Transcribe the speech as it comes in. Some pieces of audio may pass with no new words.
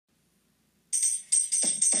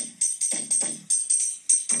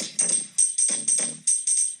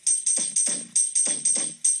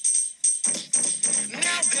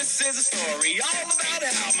is a story all about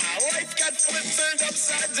how my life got flipped, turned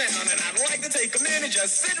upside down. And I'd like to take a minute,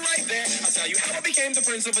 just sit right there. I'll tell you how I became the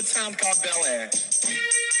prince of a town called Bel Air.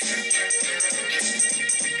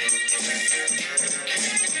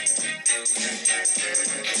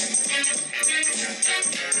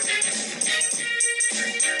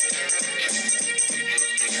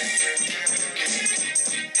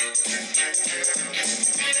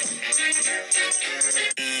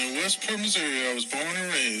 In Westport, Missouri, I was born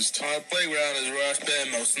and raised. My playground is where I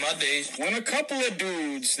spend most of my days. When a couple of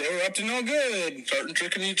dudes, they were up to no good, Starting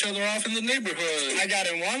tricking each other off in the neighborhood. I got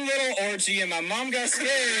in one little orgy and my mom got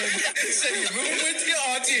scared. Said you moved with your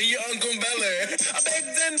auntie and your uncle in Bel Air. I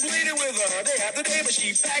begged and pleaded with her day after day, but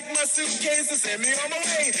she packed my suitcase and sent me on my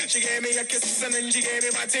way. She gave me a kiss and then she gave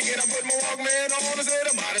me my ticket. I put my Walkman on and said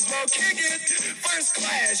I might as well kick it. First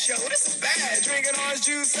class, yo, this is bad. Drinking orange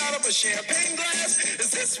juice out of a champagne glass.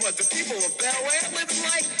 Is this what the people of Bel Air living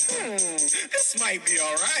like? This might be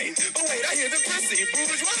alright. But wait, I hear the prissy,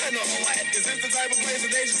 bourgeois and all that. Is this the type of place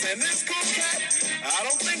that they just send this cool cat? I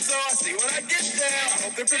don't think so. I see when I get there. I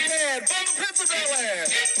hope they're prepared for the Prince of Bel Air.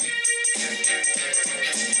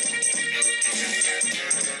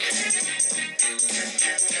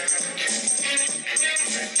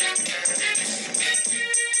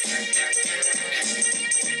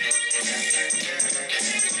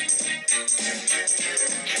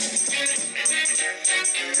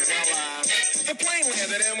 The plane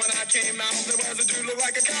landed, and when I came out, there was a dude look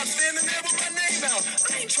like a cop standing there with my name out.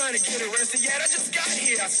 I ain't trying to get arrested yet, I just got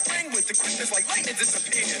here. I sprang with the quickness like lightning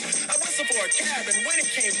disappeared. I whistled for a cab, and when it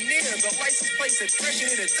came near, the license plate said fresh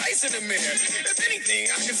and it had dice in the mirror. If anything,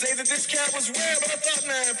 I could say that this cab was rare, but I thought,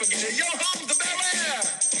 nah, forget it. Yo, home to Bel Air.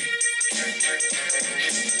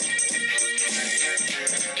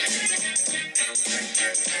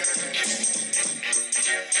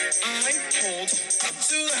 I pulled up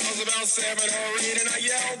to the house about 7 or 8, and I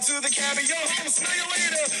yelled to the cabbie, yo, home, smell you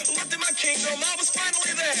later. Looked at my kingdom, I was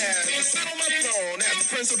finally there to sit on my throne as the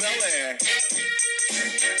Prince of Bel Air.